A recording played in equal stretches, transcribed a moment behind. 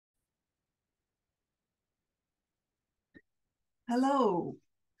Hello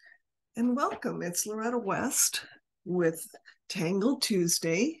and welcome. It's Loretta West with Tangle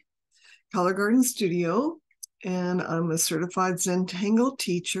Tuesday, Color Garden Studio, and I'm a certified Zentangle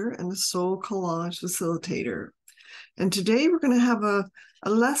teacher and a soul collage facilitator. And today we're going to have a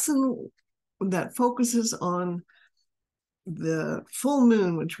lesson that focuses on the full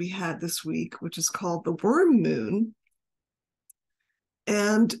moon, which we had this week, which is called the worm moon.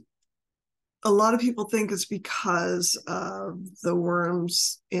 And a lot of people think it's because of the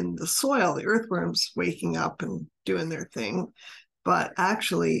worms in the soil, the earthworms waking up and doing their thing. But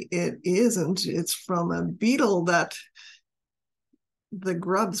actually, it isn't. It's from a beetle that the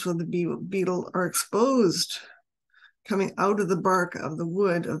grubs from the beetle are exposed coming out of the bark of the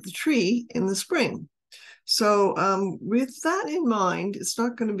wood of the tree in the spring. So with that in mind, it's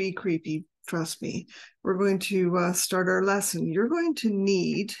not going to be creepy, trust me. We're going to start our lesson. You're going to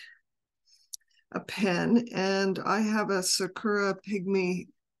need a pen, and I have a Sakura Pygma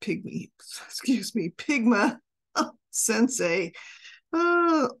Sensei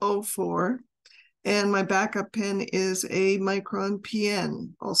 04, and my backup pen is a Micron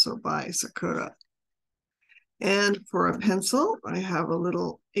PN, also by Sakura. And for a pencil, I have a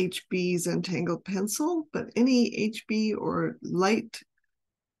little HB Zentangle pencil, but any HB or lightly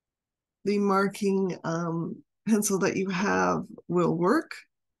marking pencil that you have will work.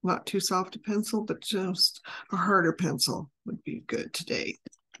 Not too soft a pencil, but just a harder pencil would be good today.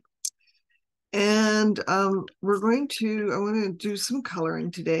 And I want to do some coloring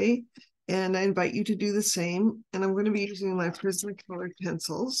today, and I invite you to do the same. And I'm going to be using my Prismacolor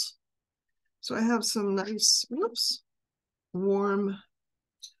pencils. So I have some nice, warm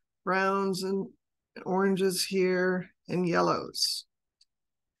browns and oranges here and yellows.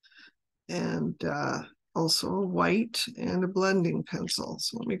 And also a white and a blending pencil.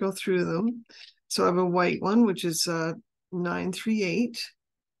 So let me go through them. So I have a white one, which is 938,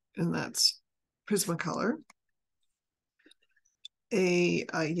 and that's Prismacolor. A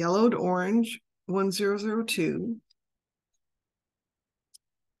yellowed orange, 1002.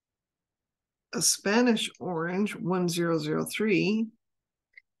 A Spanish orange, 1003.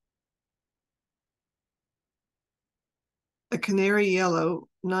 A canary yellow,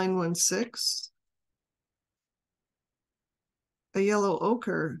 916. A yellow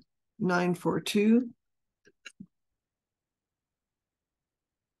ochre, 942.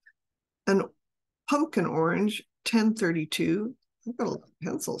 An pumpkin orange, 1032. I've got a lot of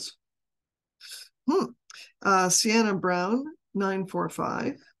pencils. Sienna brown,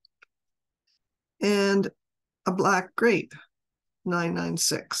 945. And a black grape,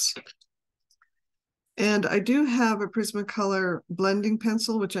 996. And I do have a Prismacolor blending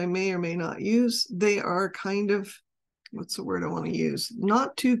pencil, which I may or may not use. They are kind of, what's the word I want to use?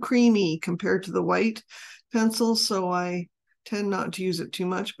 Not too creamy compared to the white pencil, so I tend not to use it too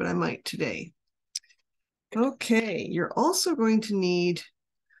much, but I might today. Okay, you're also going to need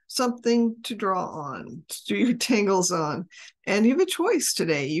something to draw on, to do your tangles on. And you have a choice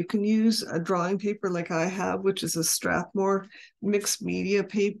today. You can use a drawing paper like I have, which is a Strathmore mixed media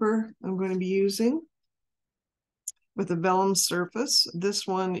paper I'm going to be using with a vellum surface. This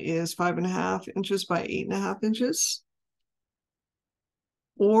one is 5.5 inches by 8.5 inches.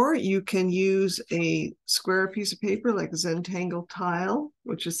 Or you can use a square piece of paper like a Zentangle tile,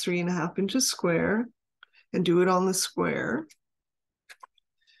 which is 3.5 inches square, and do it on the square.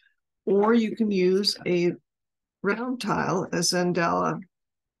 Or you can use a round tile, a zendala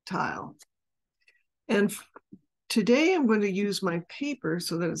tile. And today I'm going to use my paper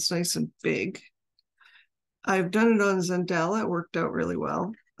so that it's nice and big. I've done it on zendala. It worked out really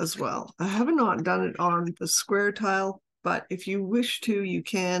well as well. I have not done it on the square tile, but if you wish to, you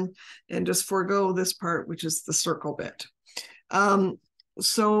can, and just forego this part, which is the circle bit.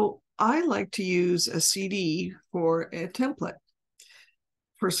 So I like to use a CD for a template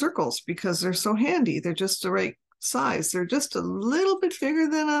for circles because they're so handy. They're just the right size. They're just a little bit bigger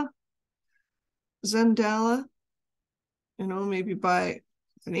than a zendala, maybe by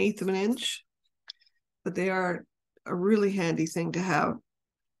 1/8 of an inch, but they are a really handy thing to have.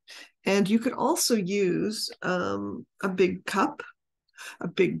 And you could also use a big cup, a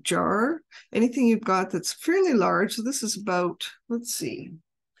big jar, anything you've got that's fairly large. So this is about, let's see,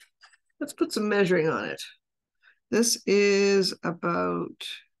 let's put some measuring on it. This is about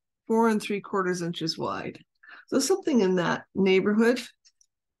 4 3/4 inches wide. So something in that neighborhood.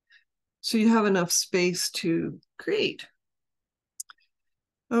 So you have enough space to create.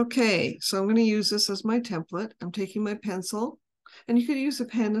 Okay, so I'm going to use this as my template. I'm taking my pencil, and you could use a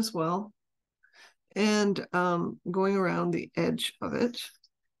pen as well, and going around the edge of it.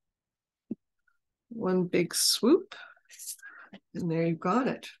 One big swoop. And there you've got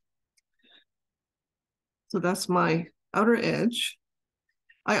it. So that's my outer edge.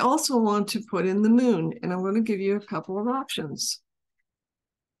 I also want to put in the moon, and I'm going to give you a couple of options.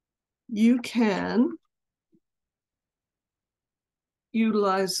 You can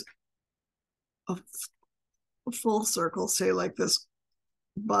utilize a full circle, say like this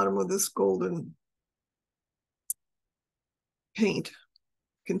bottom of this golden paint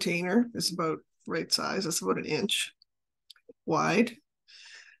container is about right size. It's about 1 inch wide.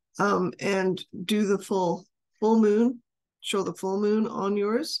 And do the full moon, show the full moon on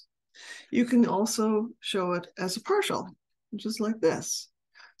yours. You can also show it as a partial, just like this.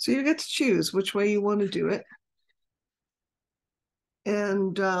 So you get to choose which way you want to do it.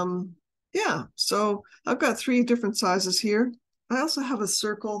 And yeah, so I've got 3 different sizes here. I also have a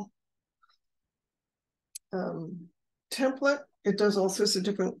circle template. It does all sorts of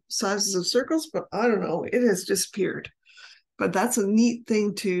different sizes of circles, but I don't know, it has disappeared. But that's a neat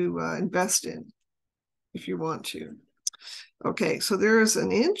thing to invest in if you want to. Okay, so there's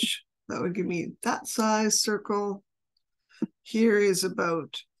 1 inch. That would give me that size circle. Here is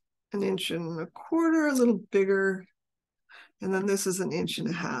about 1.25 inches, a little bigger. And then this is 1.5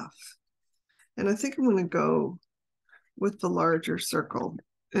 inches. And I think I'm going to go with the larger circle.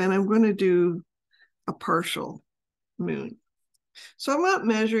 And I'm going to do a partial moon. So I'm not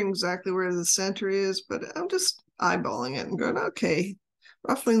measuring exactly where the center is, but I'm just eyeballing it and going, okay,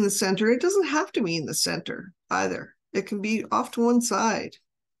 roughly in the center. It doesn't have to be in the center either. It can be off to one side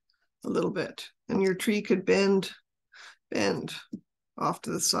a little bit, and your tree could bend off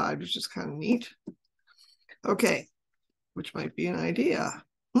to the side, which is kind of neat. Okay, which might be an idea.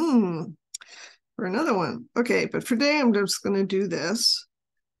 For another one. Okay, but for today, I'm just going to do this.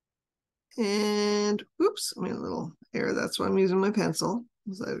 And oops, I made a little error. That's why I'm using my pencil.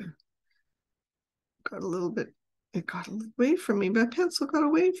 I got a little bit, it got away from me. My pencil got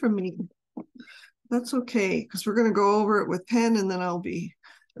away from me. That's okay, because we're going to go over it with pen, and then I'll be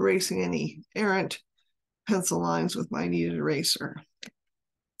erasing any errant pencil lines with my kneaded eraser.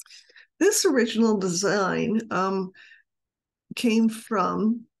 This original design came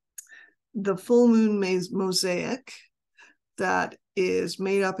from the full moon mosaic that is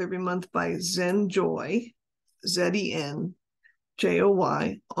made up every month by Zenjoy, Zenjoy,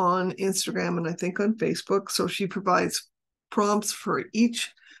 on Instagram and I think on Facebook. So she provides prompts for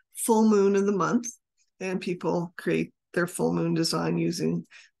each full moon of the month, and people create their full moon design using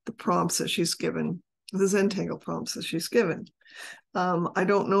the prompts that she's given, the Zentangle prompts that she's given. I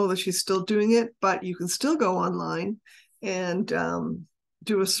don't know that she's still doing it, but you can still go online and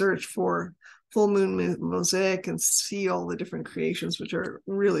do a search for full moon mosaic and see all the different creations, which are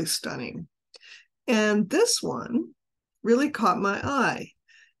really stunning. And this one really caught my eye,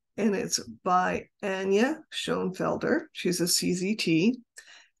 and it's by Anja Schonfleder. She's a CZT,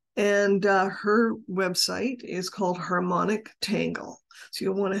 and her website is called Harmonic Tangle. So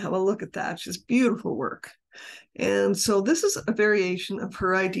you'll want to have a look at that. She's beautiful work. And so this is a variation of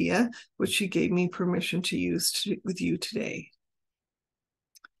her idea, which she gave me permission to use with you today.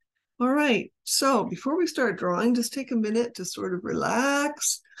 All right, so before we start drawing, just take a minute to sort of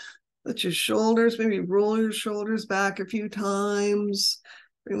relax. Let your shoulders, maybe roll your shoulders back a few times,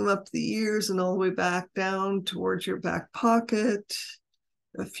 bring them up to the ears and all the way back down towards your back pocket.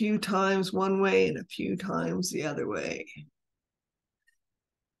 A few times one way and a few times the other way.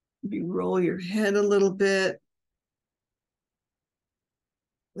 Maybe roll your head a little bit.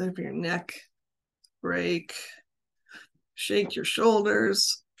 Let your neck break. Shake your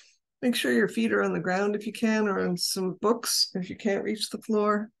shoulders. Make sure your feet are on the ground if you can, or on some books if you can't reach the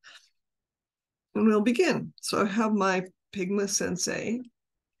floor. And we'll begin. So I have my Pigma Sensei.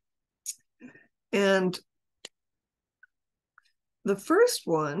 And the first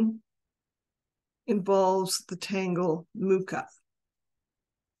one involves the tangle Muka.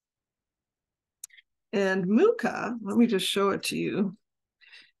 And Muka, let me just show it to you,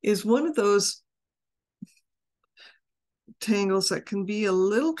 is one of those tangles that can be a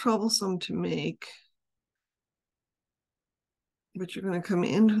little troublesome to make, but you're going to come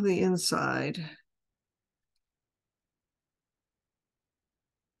into the inside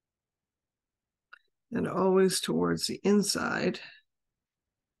and always towards the inside.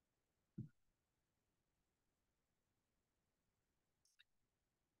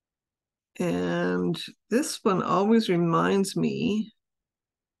 And this one always reminds me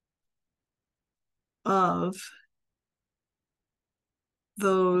of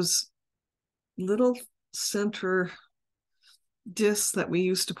those little center discs that we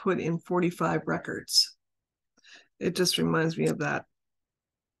used to put in 45 records. It just reminds me of that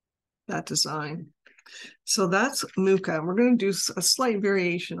design. So that's Muka. We're going to do a slight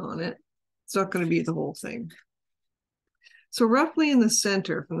variation on it. It's not going to be the whole thing. So roughly in the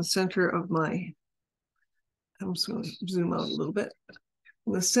center, from the center of my, I'm just going to zoom out a little bit.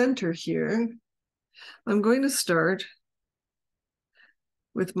 In the center here, I'm going to start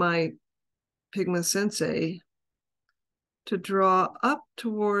with my Pigma Sensei to draw up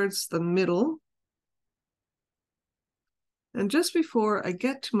towards the middle. And just before I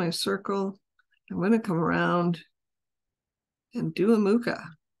get to my circle, I'm going to come around and do a Muka.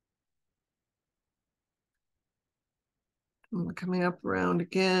 I'm coming up around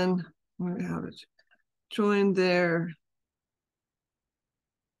again. I'm going to have it joined there.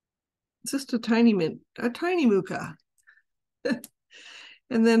 It's just a tiny Muka.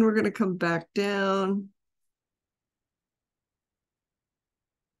 And then we're going to come back down.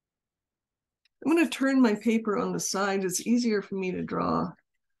 I'm going to turn my paper on the side. It's easier for me to draw.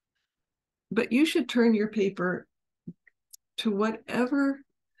 But you should turn your paper to whatever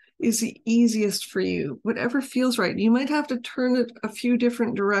is the easiest for you, whatever feels right. You might have to turn it a few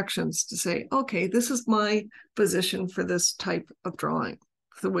different directions to say, okay, this is my position for this type of drawing,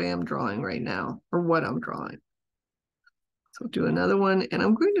 the way I'm drawing right now, or what I'm drawing. So do another one, and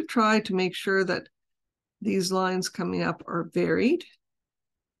I'm going to try to make sure that these lines coming up are varied.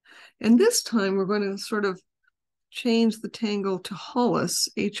 And this time we're going to sort of change the tangle to Hollis,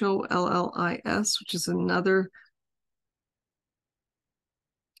 Hollis, which is another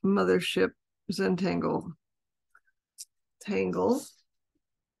mothership Zentangle tangle.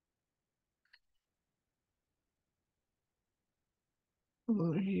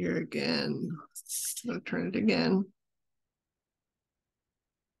 Over here again, I'll turn it again.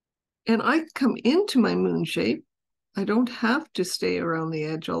 And I come into my moon shape. I don't have to stay around the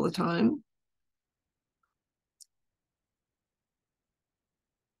edge all the time.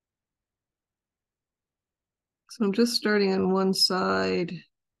 So I'm just starting on one side.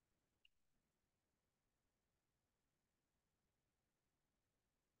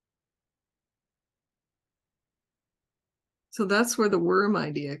 So that's where the worm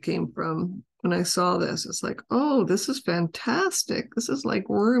idea came from. When I saw this, it's like, oh, this is fantastic. This is like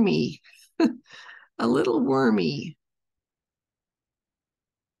wormy, a little wormy.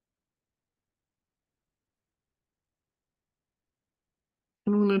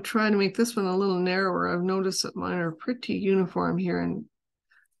 I'm going to try to make this one a little narrower. I've noticed that mine are pretty uniform here, and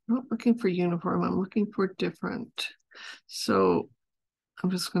I'm not looking for uniform. I'm looking for different. So I'm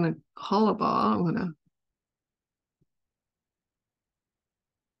just going to hollow ball. I'm going to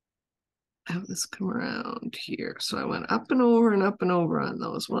have this come around here. So I went up and over and up and over on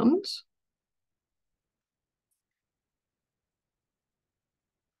those ones.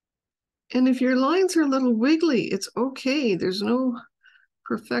 And if your lines are a little wiggly, it's okay. There's no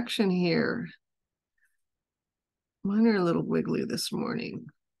perfection here. Mine are a little wiggly this morning,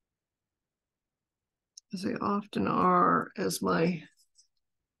 as they often are as my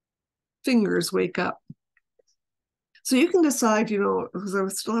fingers wake up. So you can decide, you know, because I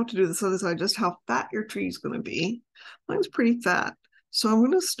still have to do this other side, just how fat your tree is going to be. Mine's pretty fat. So I'm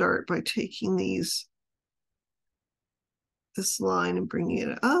going to start by taking this line and bringing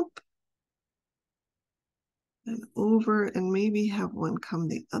it up and over, and maybe have one come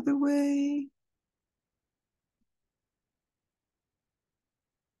the other way.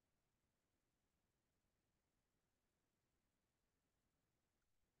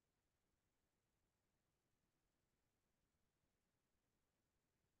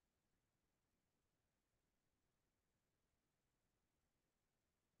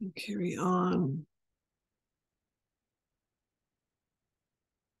 And carry on.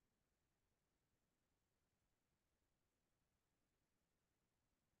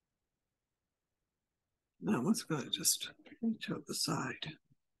 That one's going to just reach out the side.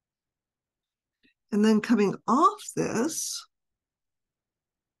 And then coming off this,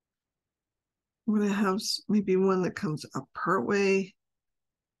 I'm going to have maybe one that comes up part way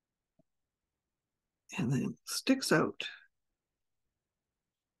and then sticks out.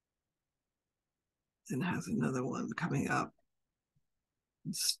 And has another one coming up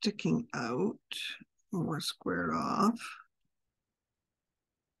and sticking out, more squared off.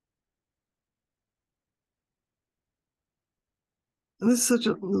 And this is such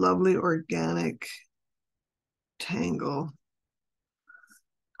a lovely organic tangle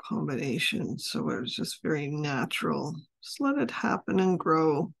combination. So it was just very natural. Just let it happen and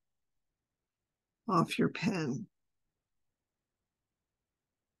grow off your pen.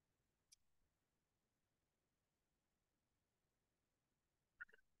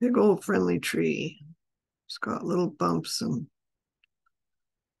 Big old friendly tree. It's got little bumps and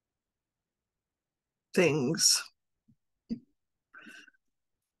things.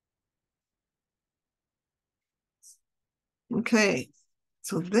 Okay,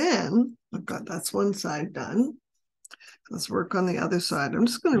 so then I've got, that's one side done. Let's work on the other side. I'm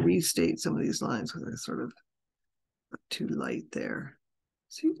just going to restate some of these lines because they're sort of too light there.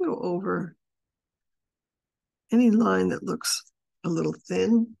 So you go over any line that looks a little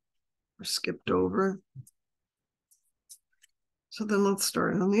thin or skipped over. So then let's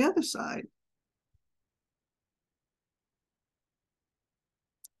start on the other side.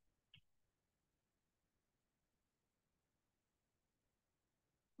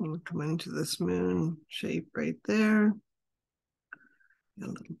 We'll come into this moon shape right there. A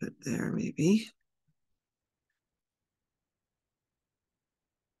little bit there, maybe.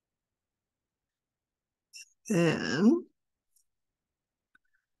 Then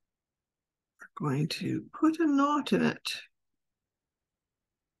we're going to put a knot in it.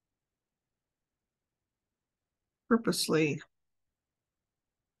 Purposely.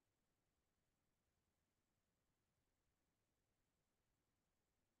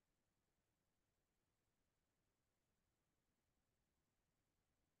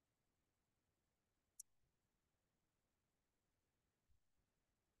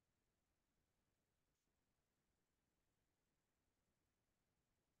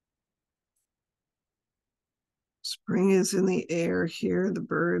 Spring is in the air here. The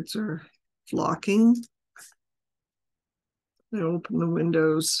birds are flocking. I open the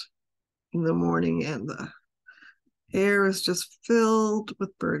windows in the morning and the air is just filled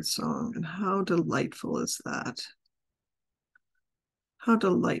with birdsong. And how delightful is that? How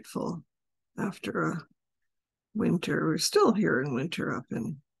delightful after a winter. We're still here in winter up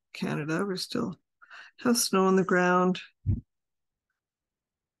in Canada. We still have snow on the ground. And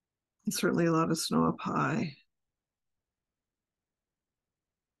certainly a lot of snow up high.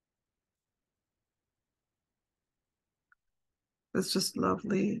 It's just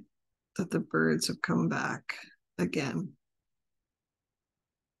lovely that the birds have come back again.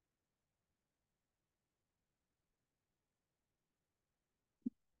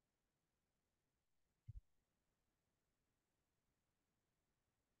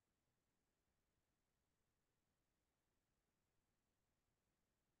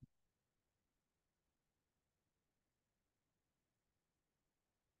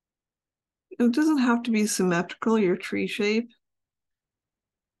 It doesn't have to be symmetrical, your tree shape.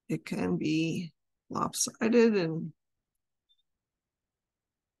 It can be lopsided and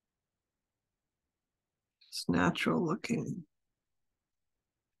just natural looking.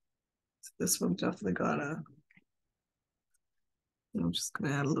 So this one definitely got a, I'm just going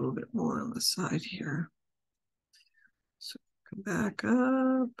to add a little bit more on the side here. So come back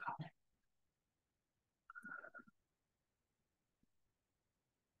up.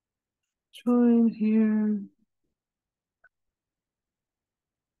 Join here.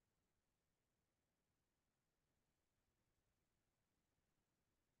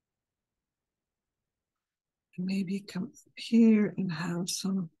 Maybe come up here and have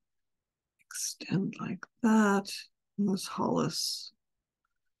some extend like that in this hollis.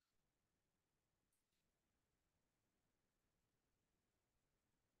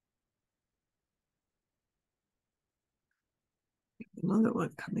 Another one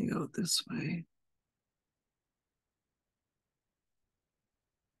coming out this way.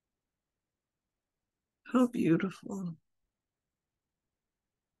 How beautiful.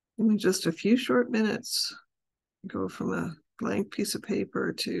 In just a few short minutes, go from a blank piece of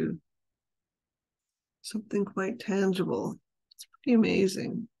paper to something quite tangible. It's pretty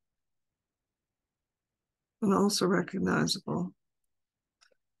amazing. And also recognizable.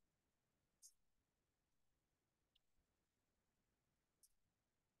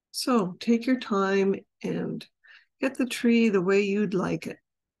 So take your time and get the tree the way you'd like it,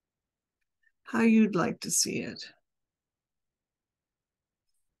 how you'd like to see it.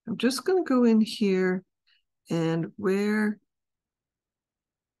 I'm just going to go in here and where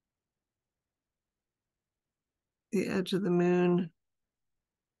the edge of the moon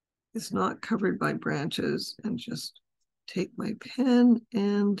is not covered by branches, and just take my pen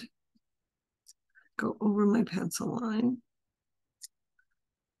and go over my pencil line.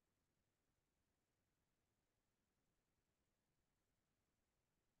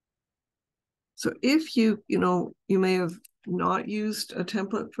 So if you may have not used a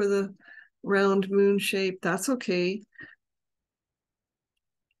template for the round moon shape, that's okay.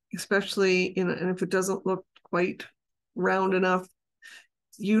 Especially, and if it doesn't look quite round enough,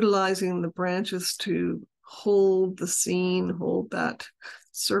 utilizing the branches to hold the scene, hold that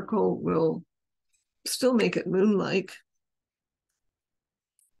circle will still make it moon-like.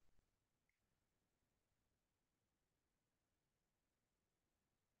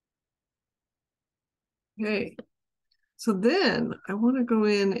 Okay, so then I want to go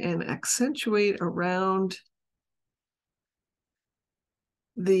in and accentuate around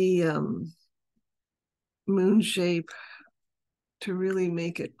the moon shape to really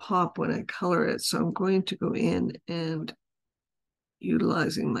make it pop when I color it. So I'm going to go in and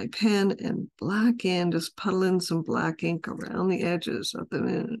utilizing my pen and black in, just puddle in some black ink around the edges of the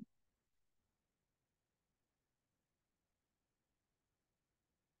moon.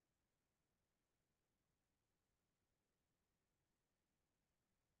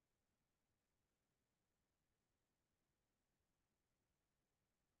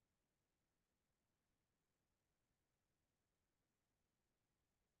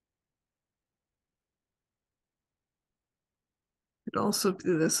 You could also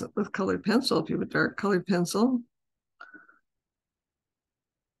do this with colored pencil if you have a dark colored pencil.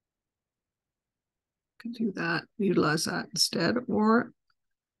 You can do that, utilize that instead, or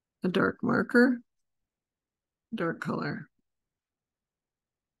a dark marker, dark color,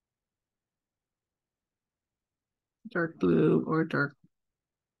 dark blue, or dark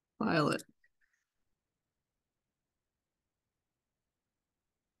violet.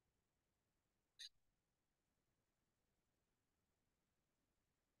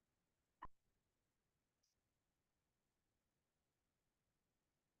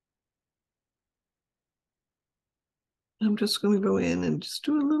 I'm just going to go in and just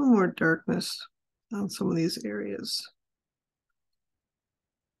do a little more darkness on some of these areas.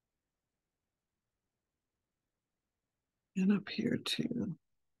 And up here too.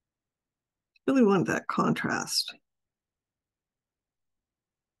 Really want that contrast.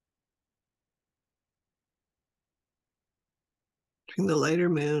 Between the lighter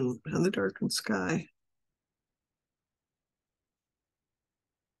moon and the darkened sky.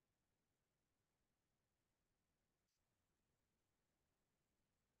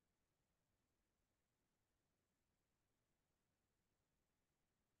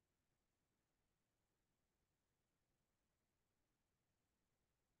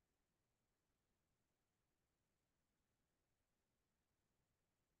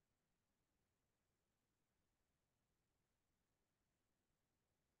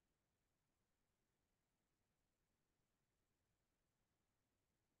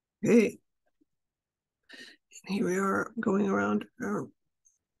 Okay. And here we are going around our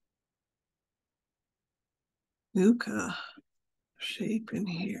nuka shape in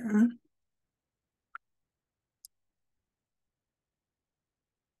here.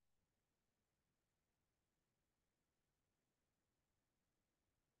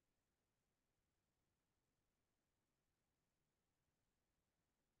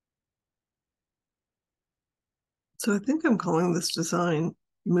 So I think I'm calling this design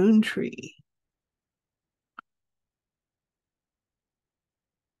Moon Tree.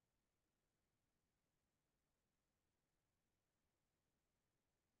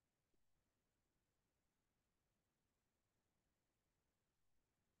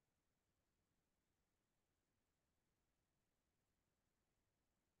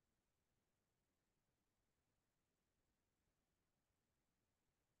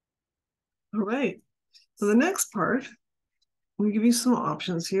 All right. So the next part, I'm going to give you some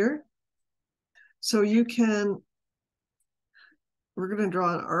options here. So you can, we're going to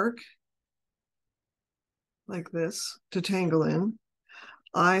draw an arc like this to tangle in.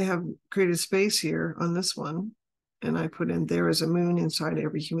 I have created space here on this one, and I put in there is a moon inside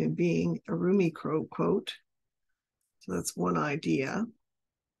every human being, a Rumi quote. So that's one idea.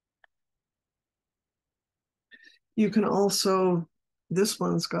 You can also, this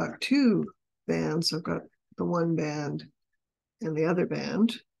one's got two bands. I've got the one band and the other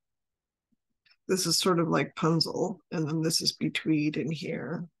band. This is sort of like Punzel, and then this is between in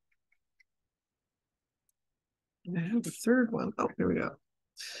here. And I have a third one. Oh, here we go.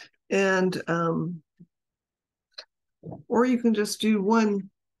 And or you can just do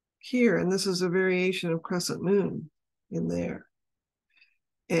one here, and this is a variation of crescent moon in there.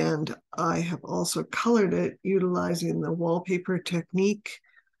 And I have also colored it utilizing the wallpaper technique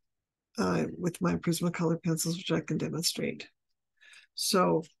with my Prismacolor pencils, which I can demonstrate.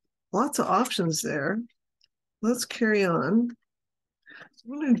 So lots of options there. Let's carry on.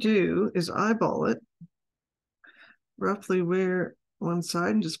 What I'm going to do is eyeball it roughly where one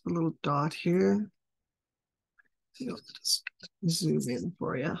side and just put a little dot here. I'll just zoom in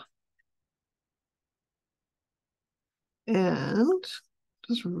for you. And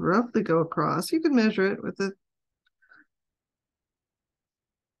just roughly go across. You can measure it with it.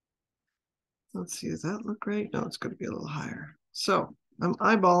 Let's see, does that look right? No, it's going to be a little higher. So I'm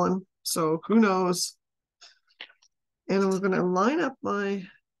eyeballing, so who knows? And I'm going to line up my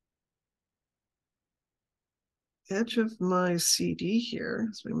edge of my CD here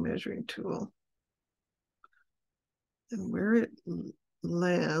is my measuring tool. And where it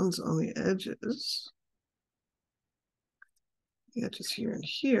lands on the edges here and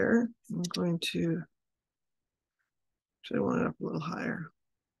here, I'm going to, actually I want it up a little higher.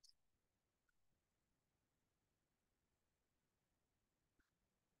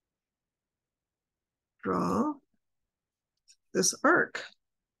 Draw this arc.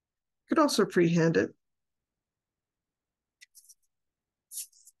 You could also freehand it.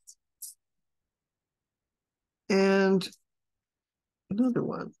 And another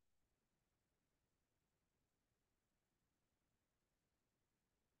one.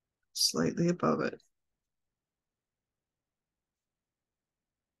 Slightly above it.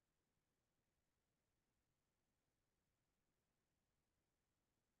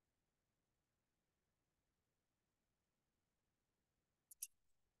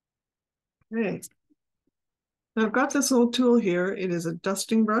 Okay. Now I've got this little tool here. It is a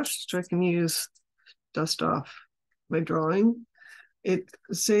dusting brush, so I can use dust off my drawing. It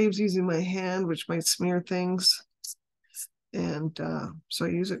saves using my hand, which might smear things. And so I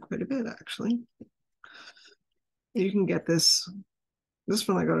use it quite a bit, actually. You can get this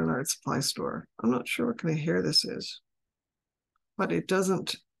one I got at an art supply store. I'm not sure what kind of hair this is, but it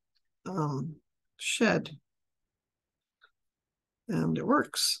doesn't shed. And it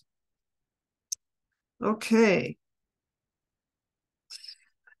works. Okay.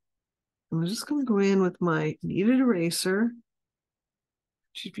 I'm just going to go in with my kneaded eraser,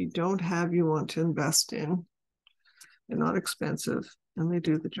 which if you don't have, you want to invest in. They're not expensive, and they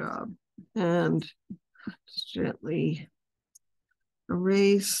do the job. And just gently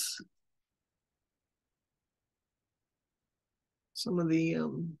erase some of the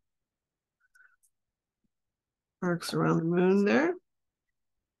arcs around the moon there.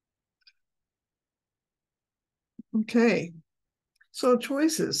 Okay, so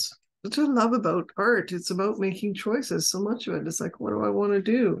choices. What I love about art, it's about making choices. So much of it is like, what do I want to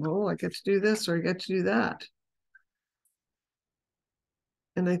do? Oh, I get to do this or I get to do that.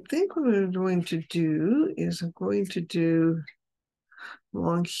 And I think what I'm going to do is I'm going to do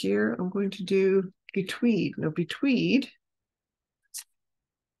along here, I'm going to do betweed. Now betweed,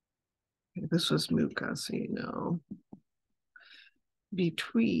 this was Muka, so you know.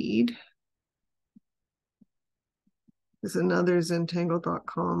 Betweed is another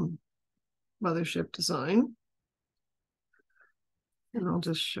Zentangle.com mothership design. And I'll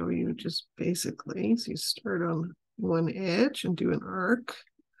just show you just basically. So you start on one edge and do an arc,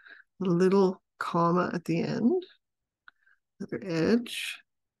 a little comma at the end, another edge,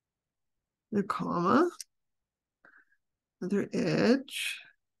 another comma, another edge,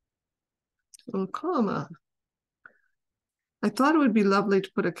 little comma. I thought it would be lovely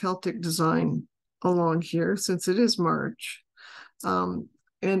to put a Celtic design along here since it is March. And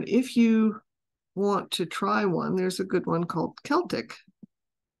if you want to try one, there's a good one called Celtic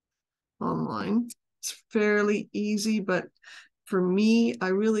online. It's fairly easy, but for me, I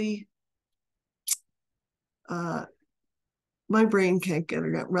really, my brain can't get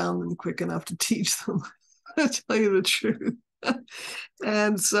around them quick enough to teach them, to tell you the truth.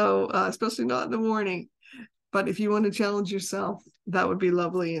 And so, especially not in the morning, but if you want to challenge yourself, that would be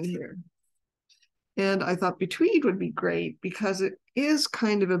lovely in here. And I thought betweed would be great because it is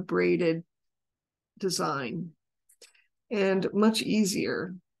kind of a braided design and much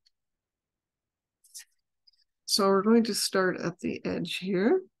easier. So we're going to start at the edge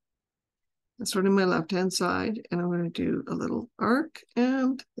here. I'm starting my left-hand side, and I'm going to do a little arc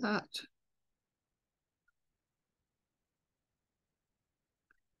and that.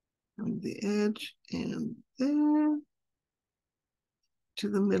 From the edge and there to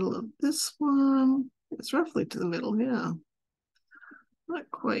the middle of this one. It's roughly to the middle, yeah. Not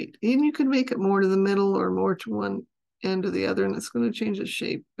quite. And you can make it more to the middle or more to one end or the other, and it's going to change the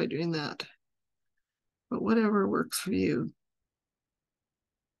shape by doing that. But whatever works for you.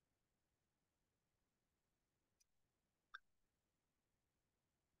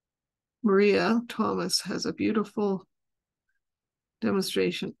 Maria Thomas has a beautiful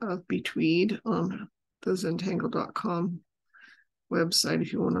demonstration of betweed on the Zentangle.com website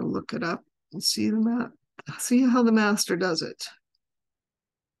if you want to look it up and see see how the master does it.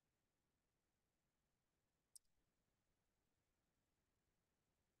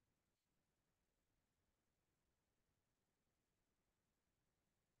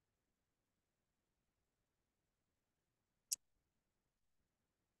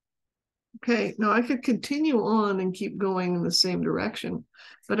 Okay, now I could continue on and keep going in the same direction,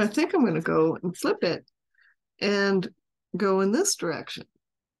 but I think I'm going to go and flip it and go in this direction,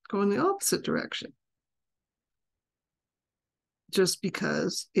 go in the opposite direction. just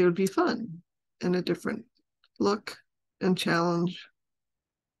because it would be fun and a different look and challenge.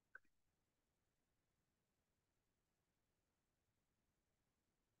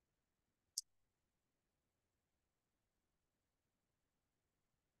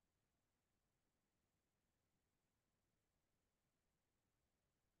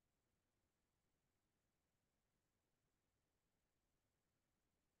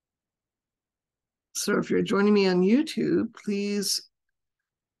 So if you're joining me on YouTube, please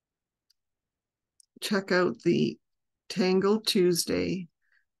check out the Tangle Tuesday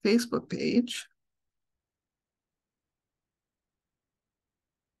Facebook page.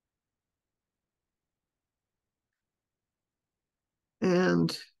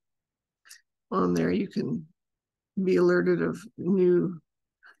 And on there, you can be alerted of new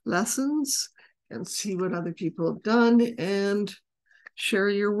lessons and see what other people have done and share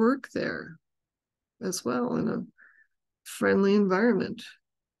your work there as well in a friendly environment.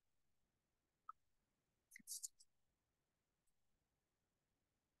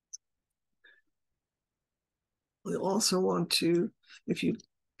 We also want to, if you'd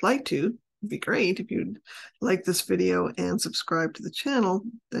like to, it'd be great if you'd like this video and subscribe to the channel,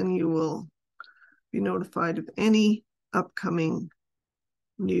 then you will be notified of any upcoming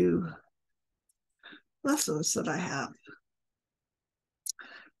new lessons that I have.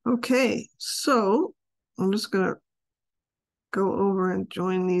 Okay, so I'm just going to go over and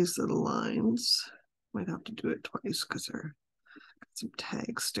join these little lines. Might have to do it twice because there are some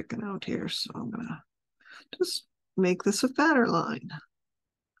tags sticking out here. So I'm going to just make this a fatter line.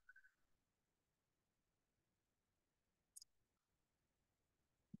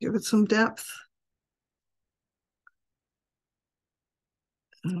 Give it some depth.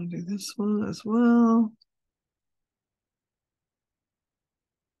 And I'll do this one as well.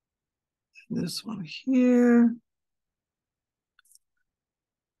 And this one here.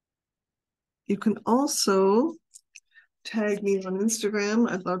 You can also tag me on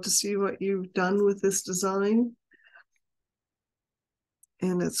Instagram. I'd love to see what you've done with this design.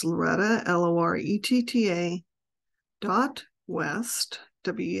 And it's Loretta, Loretta .west,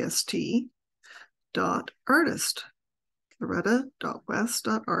 W-E-S-T, .artist,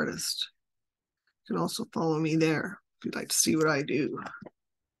 Loretta.west.artist. You can also follow me there if you'd like to see what I do,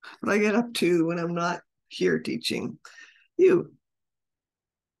 what I get up to when I'm not here teaching you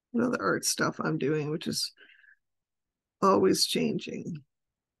the art stuff I'm doing, which is always changing.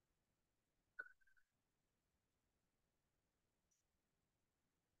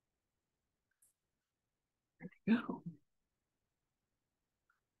 There you go.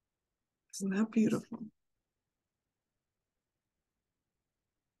 Isn't that beautiful?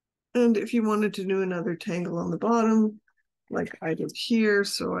 And if you wanted to do another tangle on the bottom, like I did here,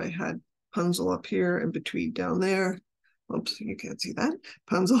 so I had punzel up here and between down there. Oops, you can't see that.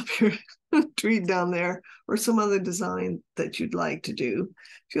 Punzel up here, between down there, or some other design that you'd like to do,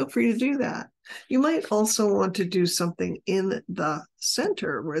 feel free to do that. You might also want to do something in the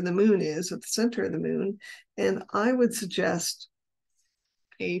center where the moon is, at the center of the moon. And I would suggest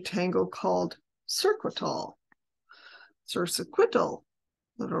a tangle called cirquitol. Cirquitol.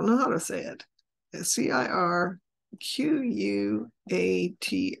 I don't know how to say it. Cirquuat. Quetal.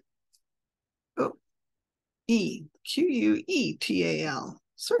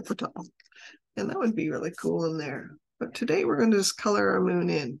 Cirquitol. And that would be really cool in there. But today we're going to just color our moon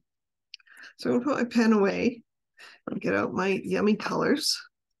in. So I'm going to put my pen away and get out my yummy colors.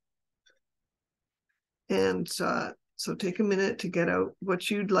 And so take a minute to get out what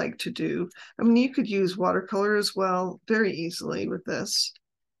you'd like to do. I mean, you could use watercolor as well, very easily with this.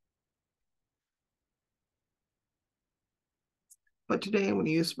 But today I'm going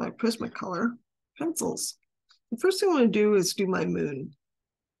to use my Prismacolor pencils. The first thing I'm going to do is do my moon.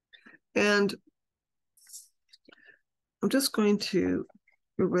 And I'm just going to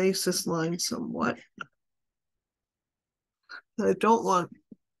erase this line somewhat. I don't want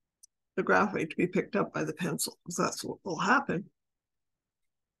the graphite to be picked up by the pencil, because that's what will happen.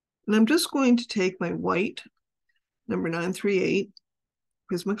 And I'm just going to take my white number 938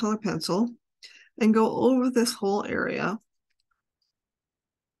 Prismacolor pencil and go over this whole area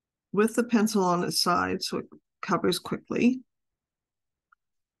with the pencil on its side so it covers quickly.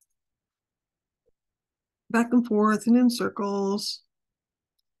 Back and forth and in circles.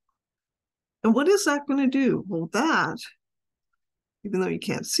 And what is that going to do? Well, that, even though you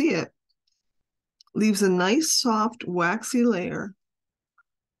can't see it, leaves a nice, soft, waxy layer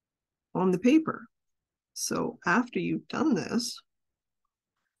on the paper. So after you've done this,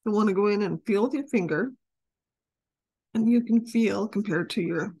 you'll want to go in and feel with your finger, and you can feel, compared to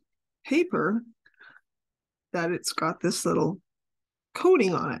your paper, that it's got this little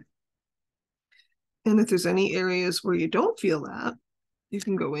coating on it. And if there's any areas where you don't feel that, you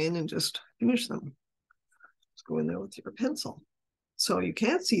can go in and just finish them. Just go in there with your pencil. So you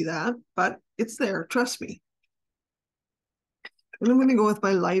can't see that, but it's there, trust me. And I'm going to go with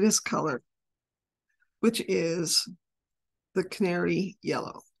my lightest color, which is the canary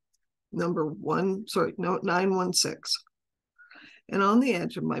yellow, number 916. And on the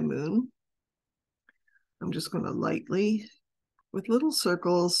edge of my moon, I'm just going to lightly, with little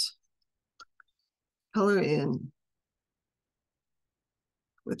circles, color in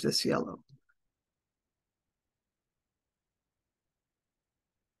with this yellow.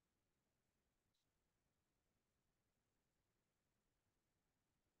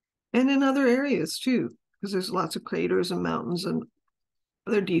 And in other areas too, because there's lots of craters and mountains and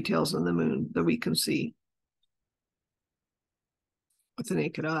other details on the moon that we can see with the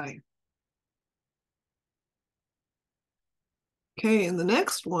naked eye. Okay, and the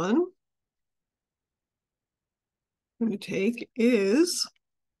next one I'm going to take is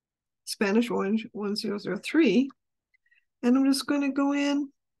Spanish Orange 1003, and I'm just going to go in,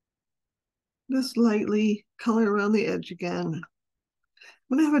 just lightly color around the edge again.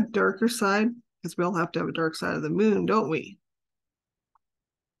 I'm going to have a darker side, because we all have to have a dark side of the moon, don't we?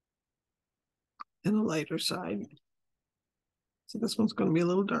 And a lighter side. So this one's going to be a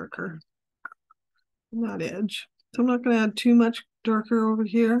little darker on that edge. So I'm not going to add too much darker over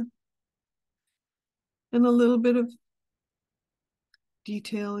here. And a little bit of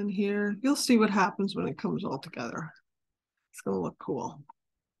detail in here. You'll see what happens when it comes all together. It's going to look cool.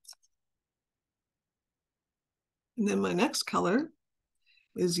 And then my next color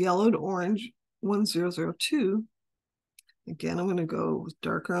is Yellowed Orange 1002. Again, I'm going to go with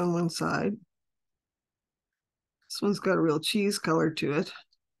darker on one side. This one's got a real cheese color to it.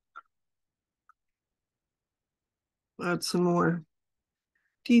 Add some more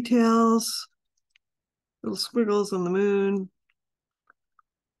details, little squiggles on the moon.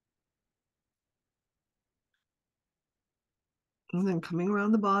 And then coming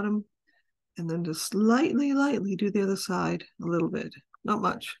around the bottom, and then just lightly do the other side a little bit, not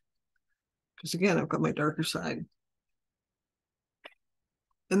much. Because again, I've got my darker side.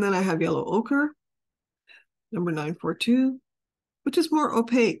 And then I have Yellow Ochre, number 942, which is more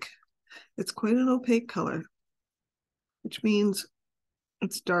opaque. It's quite an opaque color, which means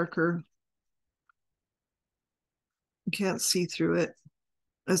it's darker. You can't see through it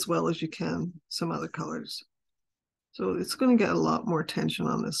as well as you can some other colors. So it's going to get a lot more attention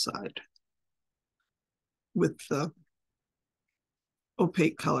on this side with the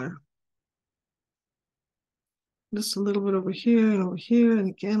opaque color. Just a little bit over here and over here. And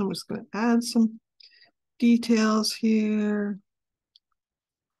again, I'm just going to add some details here.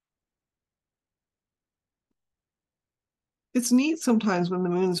 It's neat sometimes when the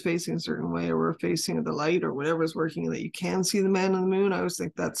moon's facing a certain way, or we're facing the light or whatever's working, that you can see the man on the moon. I always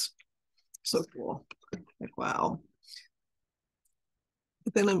think that's so cool. Like, wow.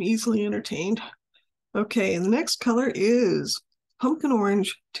 But then I'm easily entertained. Okay, and the next color is Pumpkin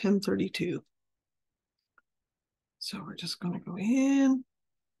Orange 1032. So we're just going to go in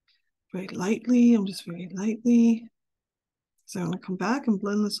very lightly. I'm just very lightly. So I'm going to come back and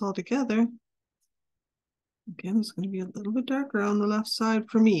blend this all together. Again, it's going to be a little bit darker on the left side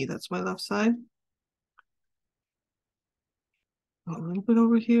for me. That's my left side. A little bit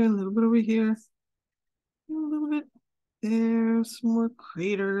over here, a little bit over here. A little bit there. Some more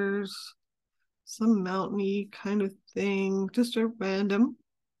craters. Some mountainy kind of thing. Just a random.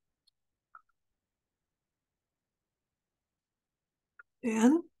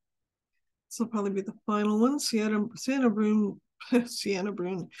 And this will probably be the final one. Sienna Brown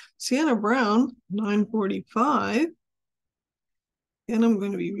 945. And I'm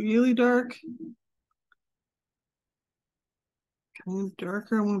going to be really dark. Kind of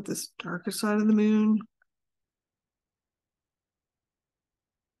darker. I want this darker side of the moon.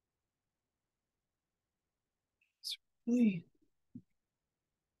 It's really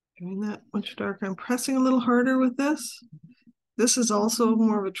doing that much darker. I'm pressing a little harder with this. This is also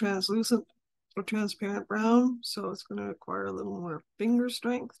more of a translucent or transparent brown, so it's going to require a little more finger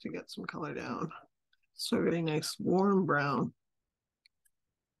strength to get some color down. So a very nice warm brown.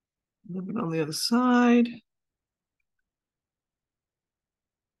 A little bit on the other side.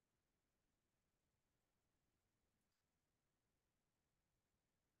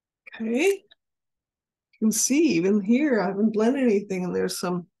 Okay. You can see even here, I haven't blended anything, and there's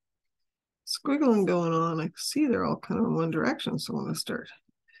some squiggling going on. I can see they're all kind of in one direction, so I'm going to start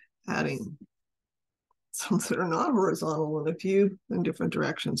adding some that are not horizontal and a few in different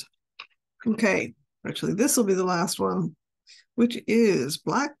directions. Okay, actually, this will be the last one. which is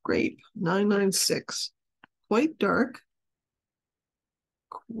Black Grape 996. Quite dark,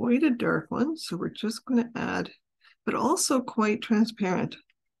 quite a dark one. So we're just going to add, but also quite transparent.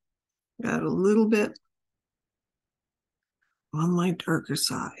 Add a little bit on my darker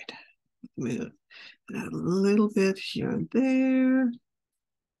side. Moon. Add a little bit here and there.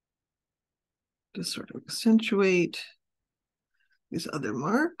 Just sort of accentuate these other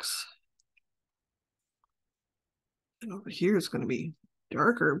marks. And over here it's going to be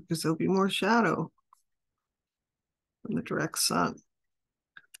darker because there'll be more shadow from the direct sun.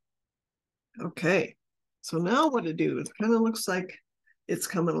 Okay, so now what to do? It kind of looks like it's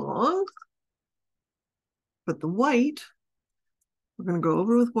coming along, but the white, we're going to go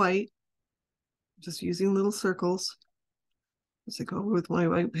over with white, just using little circles. As I go over with my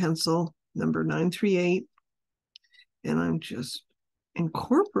white pencil, number 938, and I'm just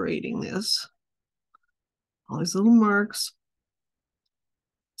incorporating this, all these little marks,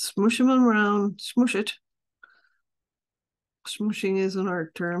 smoosh them around, smoosh it. Smooshing is an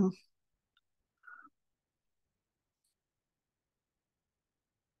art term.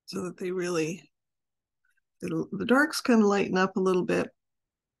 So that they really, the darks kind of lighten up a little bit,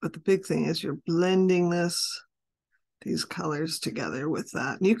 but the big thing is you're blending these colors together with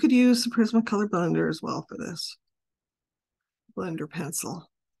that. And you could use the Prismacolor blender as well for this. Blender pencil.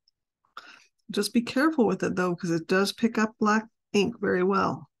 Just be careful with it though, because it does pick up black ink very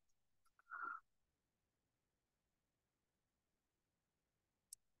well.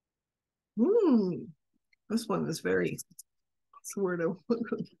 This one is very, what's the word I'm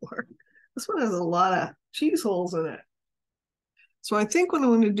looking for? This one has a lot of cheese holes in it. So I think what I'm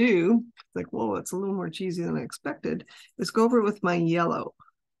going to do, like, whoa, it's a little more cheesy than I expected, is go over with my yellow.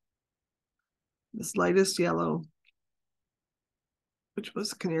 This lightest yellow, which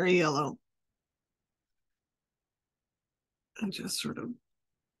was canary yellow. And just sort of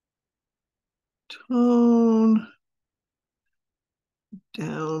tone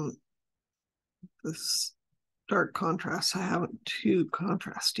down this dark contrast. I have it too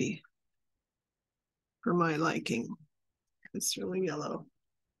contrasty for my liking. It's really yellow.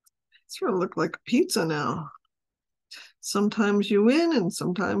 It's sort of look like a pizza now. Sometimes you win and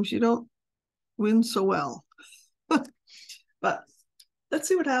sometimes you don't win so well. But let's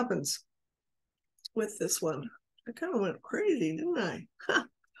see what happens with this one. I kind of went crazy, didn't I?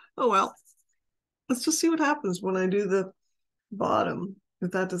 Oh well. Let's just see what happens when I do the bottom,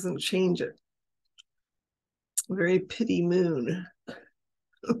 if that doesn't change it. Very pity moon.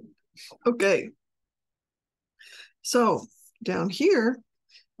 Okay. So down here,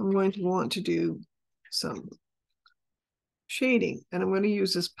 I'm going to want to do some shading, and I'm going to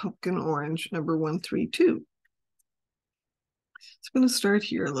use this pumpkin orange number 132. It's going to start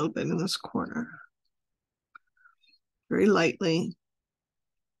here a little bit in this corner, very lightly.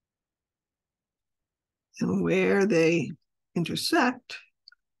 And where they intersect,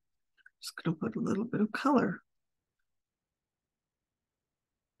 I'm just going to put a little bit of color.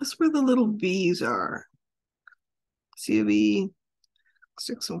 That's where the little V's are. See a V?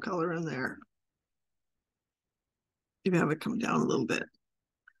 Stick some color in there. Maybe have it come down a little bit.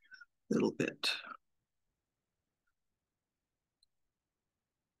 Little bit.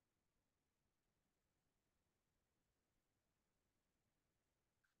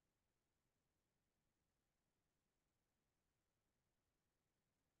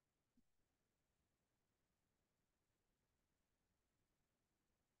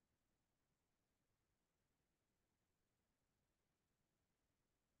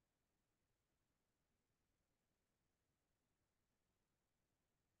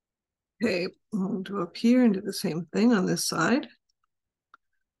 Okay, I'll do up here and do the same thing on this side.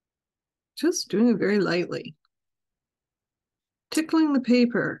 Just doing it very lightly. Tickling the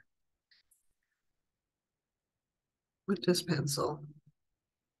paper with this pencil.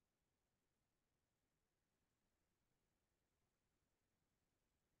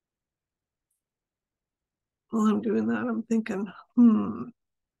 While I'm doing that, I'm thinking,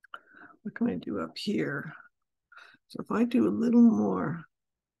 what can I do up here? So if I do a little more,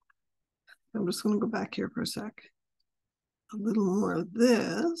 I'm just going to go back here for a sec. A little more of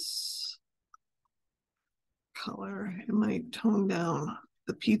this color, it might tone down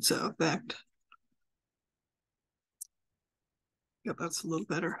the pizza effect. Yeah, that's a little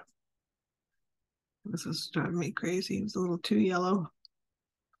better. This is driving me crazy. It was a little too yellow.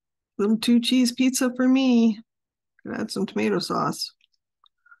 A little too cheese pizza for me. Could add some tomato sauce.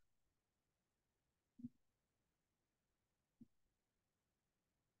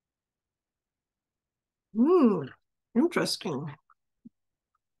 Interesting.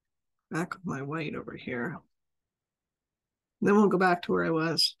 Back of my white over here. Then we'll go back to where I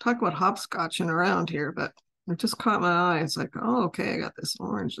was. Talk about hopscotching around here, but it just caught my eye. It's like, oh, okay, I got this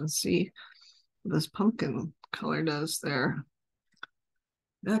orange, and see what this pumpkin color does there.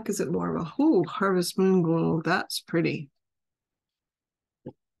 That gives it more of a harvest moon glow. That's pretty.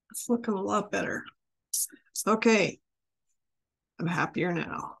 It's looking a lot better. Okay, I'm happier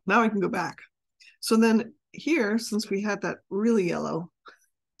now. Now I can go back. So then here, since we had that really yellow,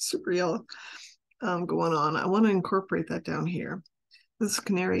 super yellow going on, I want to incorporate that down here. This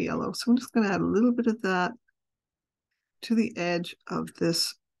canary yellow. So I'm just going to add a little bit of that to the edge of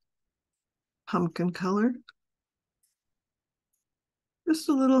this pumpkin color. Just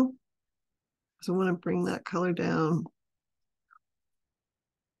a little. So I want to bring that color down.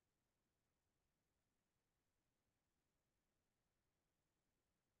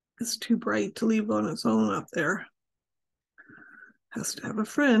 It's too bright to leave on its own up there. Has to have a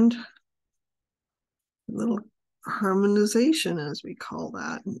friend. A little harmonization, as we call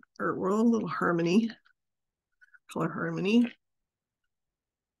that, or well, a little harmony, color harmony.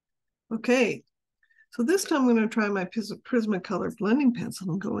 Okay, so this time I'm going to try my Prismacolor blending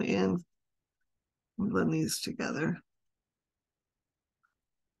pencil and go in and blend these together.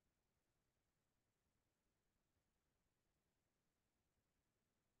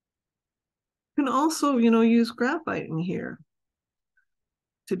 You can also, use graphite in here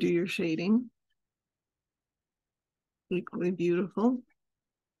to do your shading. Equally beautiful.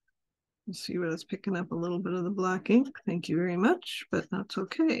 You see where it's picking up a little bit of the black ink. Thank you very much, but that's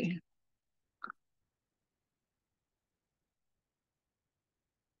okay.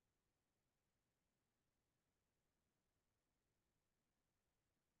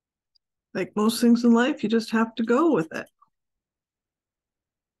 Like most things in life, you just have to go with it.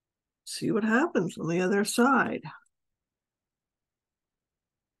 See what happens on the other side.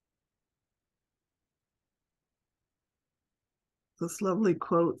 This lovely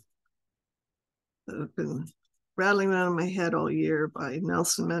quote that have been rattling around in my head all year by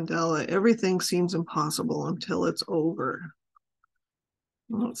Nelson Mandela. Everything seems impossible until it's over.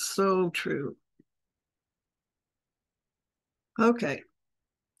 Well, it's so true. Okay.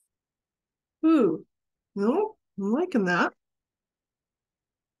 Ooh, no, I'm liking that.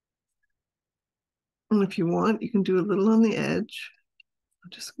 And if you want, you can do a little on the edge. I'm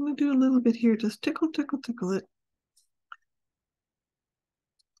just going to do a little bit here. Just tickle, tickle, tickle it.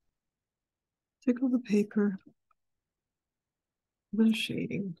 Tickle the paper. A bit of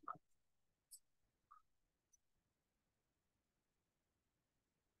shading.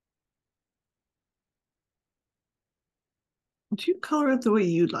 And you color it the way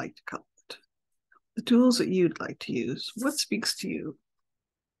you'd like to color it. The tools that you'd like to use. What speaks to you?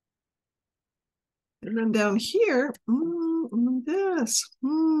 And then down here, this.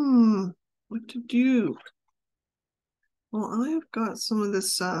 What to do? Well, I have got some of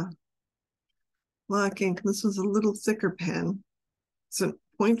this black ink. This is a little thicker pen. It's a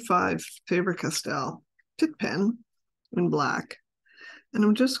 0.5 Faber-Castell tip pen in black. And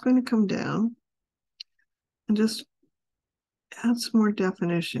I'm just going to come down and just add some more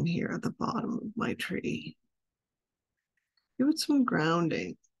definition here at the bottom of my tree. Give it some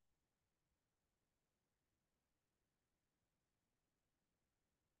grounding.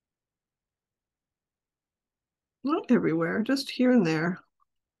 Not everywhere, just here and there.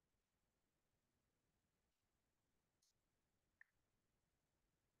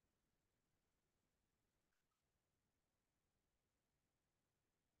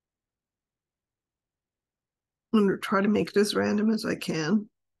 I'm going to try to make it as random as I can.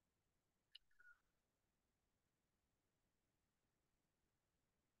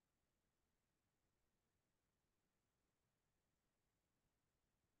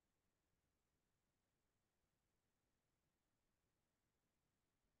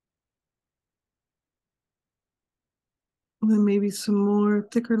 And then maybe some more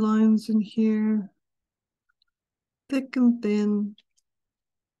thicker lines in here. Thick and thin.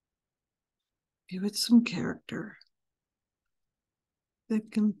 Give it some character.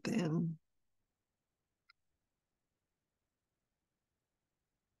 Thick and thin.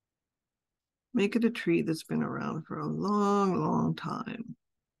 Make it a tree that's been around for a long, long time.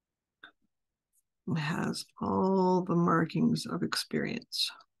 It has all the markings of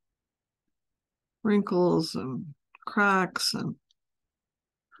experience. Wrinkles and cracks and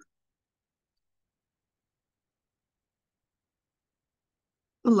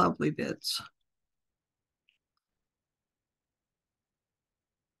the lovely bits.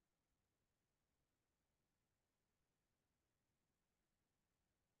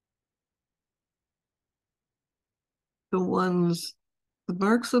 The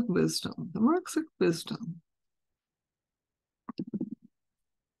marks of wisdom, the marks of wisdom.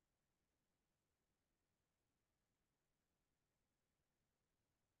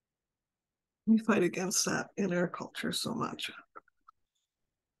 We fight against that in our culture so much.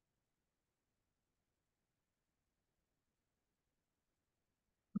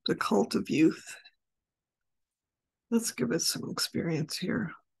 The cult of youth. Let's give it some experience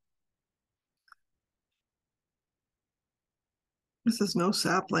here. This is no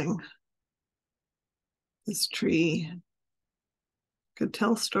sapling. This tree could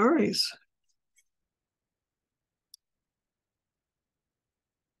tell stories.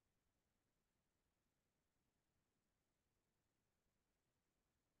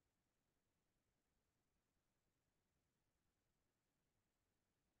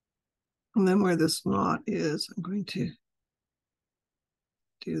 And then where this knot is, I'm going to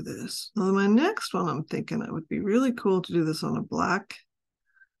do this. Now my next one, I'm thinking it would be really cool to do this on a black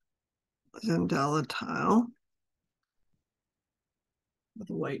zendala tile with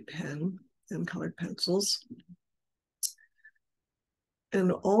a white pen and colored pencils.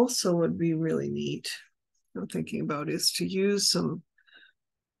 And also would be really neat, I'm thinking about, is to use some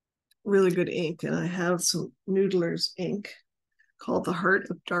really good ink. And I have some Noodler's ink called the Heart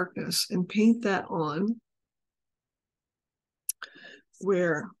of Darkness, and paint that on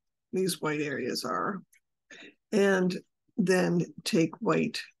where these white areas are. And then take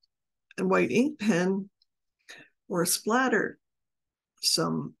white ink pen or splatter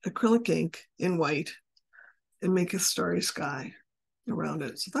some acrylic ink in white and make a starry sky around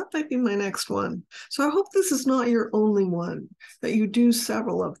it. So that might be my next one. So I hope this is not your only one, that you do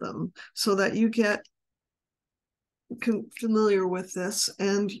several of them so that you get familiar with this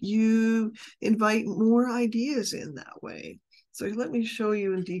and you invite more ideas in that way. So let me show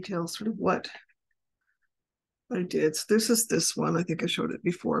you in detail sort of what I did. So this is this one. I think I showed it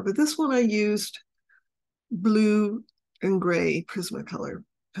before, but this one I used blue and gray Prismacolor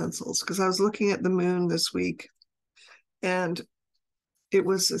pencils because I was looking at the moon this week and it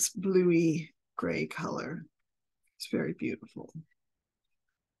was this bluey gray color. It's very beautiful.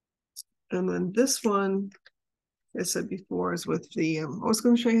 And then this one, I said before, is with the, I was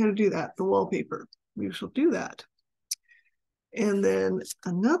going to show you how to do that, the wallpaper. We shall do that. And then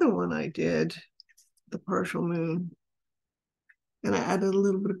another one I did, the partial moon, and I added a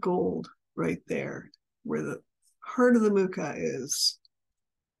little bit of gold right there where the heart of the muka is.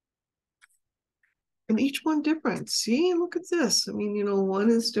 And each one different. See, look at this. I mean, you know, one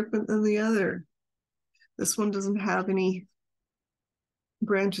is different than the other. This one doesn't have any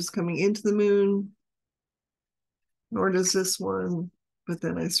branches coming into the moon, nor does this one. But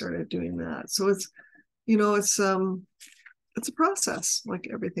then I started doing that. So it's, you know, it's a process like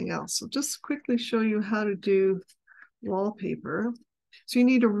everything else. So just quickly show you how to do wallpaper. So you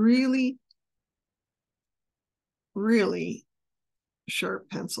need a really, really sharp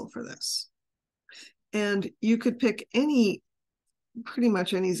pencil for this. And you could pick any, pretty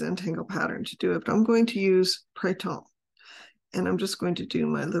much any Zentangle pattern to do it, but I'm going to use Printemps. And I'm just going to do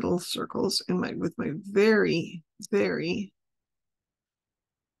my little circles in with my very, very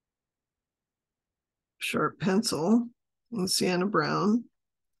sharp pencil in sienna brown.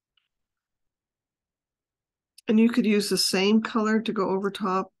 And you could use the same color to go over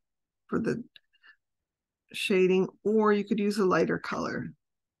top for the shading, or you could use a lighter color.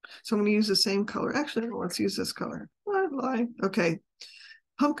 So I'm going to use the same color. Actually, let's use this color. Lie. Okay.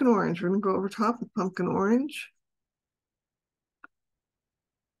 Pumpkin orange. We're going to go over top with pumpkin orange.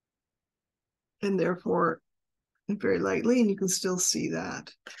 And therefore, very lightly, and you can still see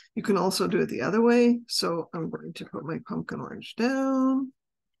that. You can also do it the other way. So I'm going to put my pumpkin orange down.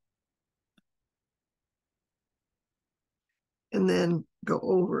 And then go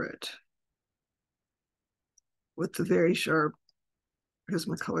over it with the very sharp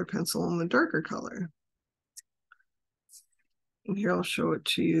Prismacolor pencil in the darker color. And here I'll show it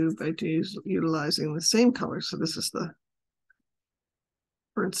to you by utilizing the same color. So this is the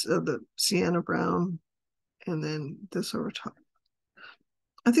sienna brown, and then this over top.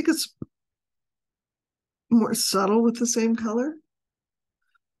 I think it's more subtle with the same color,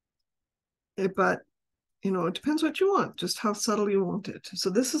 but you know, it depends what you want, just how subtle you want it. So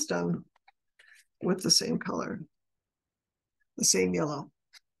this is done with the same color, the same yellow.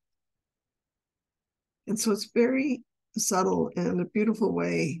 And so it's very subtle and a beautiful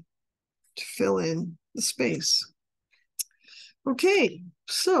way to fill in the space. Okay,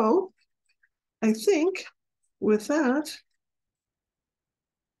 so I think with that,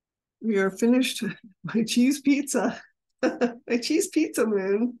 we are finished my cheese pizza, my cheese pizza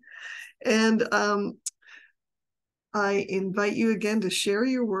moon. And I invite you again to share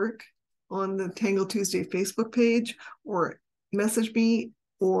your work on the Tangle Tuesday Facebook page, or message me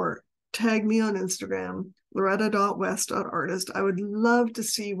or tag me on Instagram loretta.west.artist. I would love to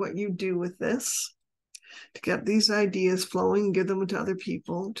see what you do with this, to get these ideas flowing and give them to other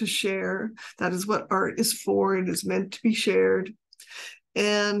people to share. That is what art is for. It is meant to be shared.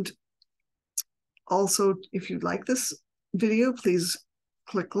 And also, if you like this video, please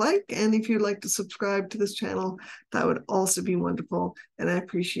click like. And if you'd like to subscribe to this channel, that would also be wonderful. And I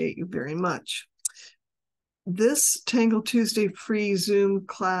appreciate you very much. This Tangle Tuesday free Zoom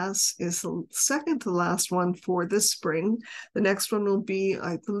class is the second to last one for this spring. The next one will be,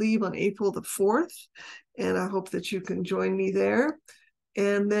 I believe, on April the 4th. And I hope that you can join me there.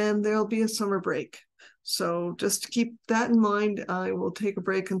 And then there'll be a summer break. So just keep that in mind. I will take a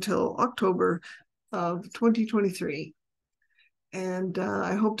break until October of 2023. And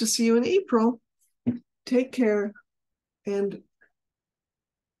I hope to see you in April. Take care and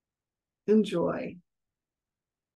enjoy.